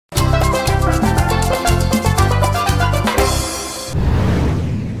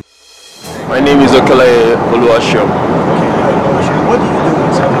My name is Okele Oluwashio. What do you do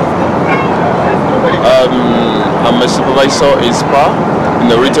in South Africa? I'm a supervisor in Spa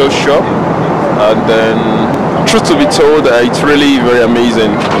in a retail shop, and then, truth to be told, it's really very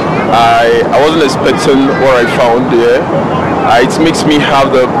amazing. I wasn't expecting what I found there. It makes me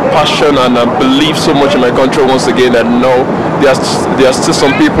have the passion and believe so much in my country once again that no, there are still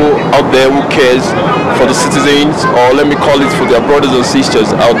some people out there who cares for the citizens, or let me call it for their brothers and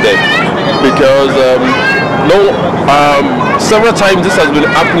sisters out there. Because several times this has been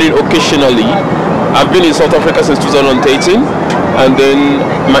happening occasionally. I've been in South Africa since 2013, and then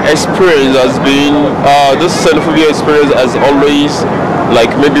my experience has been this xenophobia experience has always,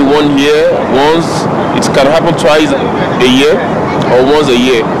 like, maybe 1 year once. It can happen twice a year or once a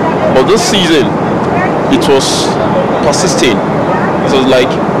year, but this season it was persisting. It was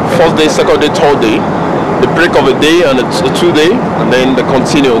like first day, second day, third day, the break of a day and a 2 day, and then the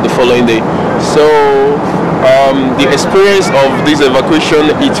continue the following day. So the experience of this evacuation,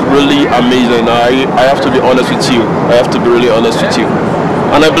 it's really amazing. I have to be honest with you. I have to be really honest with you.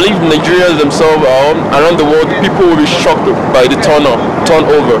 And I believe Nigerians themselves, around the world, people will be shocked by the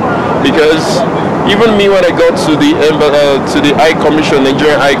turnover, because even me, when I got to the High Commission,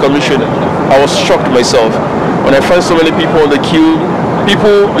 Nigerian High Commission, I was shocked myself when I found so many people on the queue.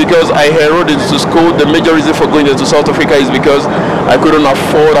 People, because I enrolled into school, the major reason for going into South Africa is because I couldn't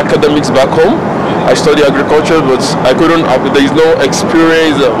afford academics back home. I study agriculture, but I couldn't. There is no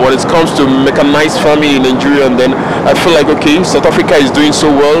experience when it comes to mechanized farming in Nigeria, and then I feel like, okay, South Africa is doing so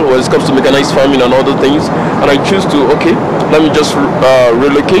well when it comes to mechanized farming and other things, and I choose to, okay, let me just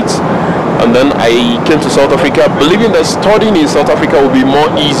relocate. And then I came to South Africa, believing that studying in South Africa will be more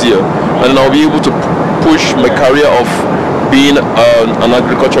easier, and I'll be able to push my career of being an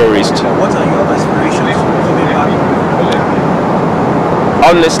agriculturalist. What are your aspirations coming back?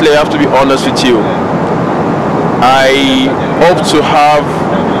 Honestly, I have to be honest with you. I hope to have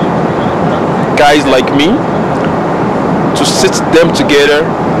guys like me to sit them together,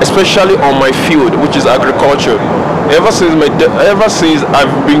 especially on my field, which is agriculture. Ever since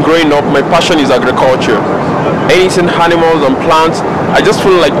I've been growing up, my passion is agriculture. Anything animals and plants. I just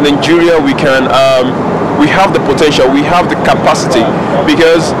feel like Nigeria, we have the potential, we have the capacity,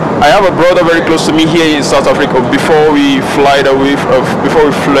 because I have a brother very close to me here in South Africa. Before we fly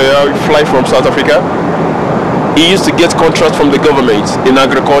from South Africa, he used to get contracts from the government in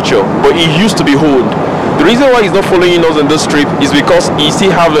agriculture, but he used to be owned. The reason why he's not following us on this trip is because he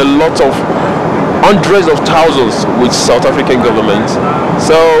still have a lot of hundreds of thousands with South African government.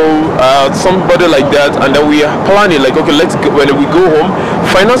 So somebody like that, and then we are planning like, okay, let's go, when we go home,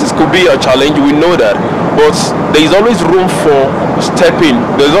 finances could be a challenge, we know that, but there is always room for stepping.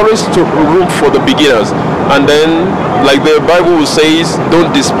 There's always room for the beginners, and then, like the Bible says,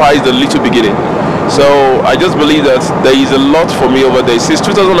 don't despise the little beginning. So I just believe that there is a lot for me over there since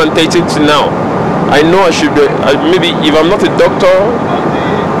 2013 to now. I know I should be, maybe if I'm not a doctor,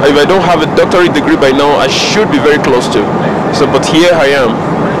 if I don't have a doctorate degree by now, I should be very close to. So, but here I am.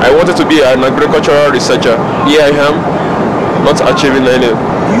 I wanted to be an agricultural researcher. Here I am, not achieving any. Do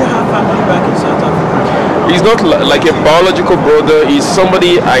you have family back in South Africa? He's not like a biological brother. He's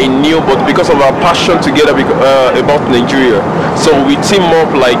somebody I knew, but because of our passion together about Nigeria, so we team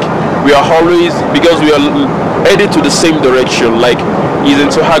up. Like, we are always, because we are headed to the same direction. Like, he's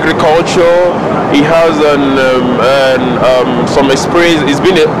into agriculture. He has some experience. He's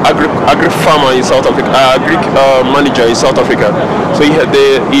been an agri farmer in South Africa, manager in South Africa. So he's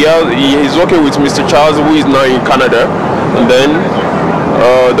working with Mr. Charles, who is now in Canada, and then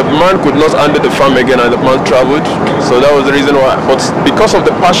the man could not handle the farm again, and the man traveled. So that was the reason why. But because of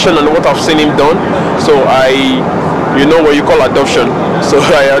the passion and what I've seen him done, so you know what you call adoption. So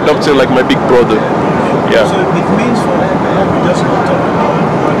I adopted like my big brother. Yeah. So it means for what we just talked about,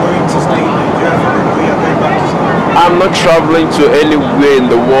 we're going to stay in Nigeria, we are going back to South Africa. I'm not traveling to anywhere in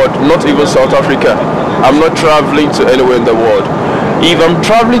the world, not even South Africa. I'm not traveling to anywhere in the world. If I'm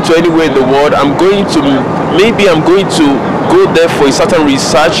traveling to anywhere in the world, maybe I'm going to go there for a certain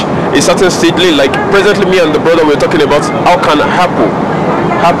research, a certain seedling. Like presently, me and the brother were talking about how can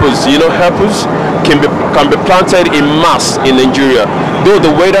apples, you know, apples can be planted in mass in Nigeria. Though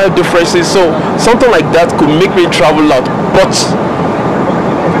the weather differences, so something like that could make me travel out, but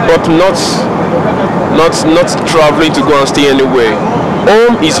not traveling to go and stay anywhere.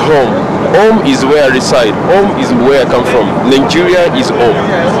 Home is home. Home is where I reside. Home is where I come from. Nigeria is home.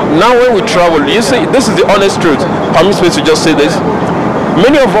 Now when we travel, you see, this is the honest truth. Permit me to just say this.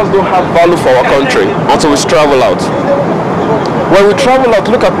 Many of us don't have value for our country until we travel out. When we travel out,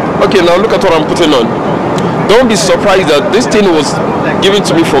 look at what I'm putting on. Don't be surprised that this thing was given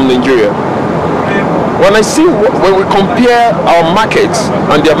to me from Nigeria. when I see when we compare our markets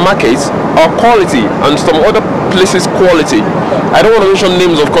and their markets, our quality and some other places' quality, I don't want to mention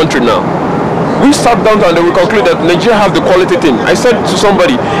names of country now. We sat down and we conclude that Nigeria have the quality thing. I said to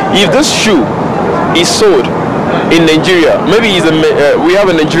somebody, if this shoe is sold in Nigeria, maybe we have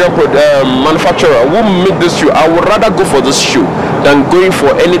a Nigerian manufacturer who make this shoe, I would rather go for this shoe than going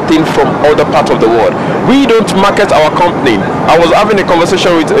for anything from other parts of the world. We don't market our company. I was having a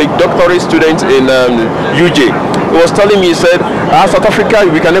conversation with a doctorate student in UJ. He was telling me, he said, South Africa,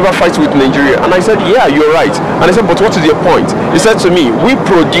 we can never fight with Nigeria. And I said, yeah, you're right. And I said, but what is your point? He said to me, we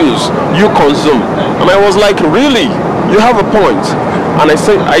produce, you consume. And I was like, really? You have a point. And I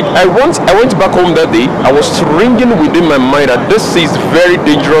said, I went back home that day. I was ringing within my mind that this is very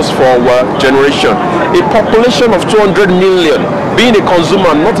dangerous for our generation. A population of 200 million, being a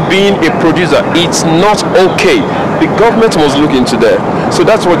consumer, not being a producer, it's not okay. The government must look into that. So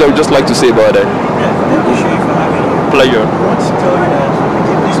that's what I would just like to say about that. Pleasure.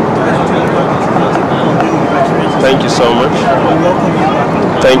 Thank you so much.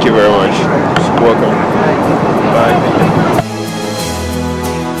 Thank you very much.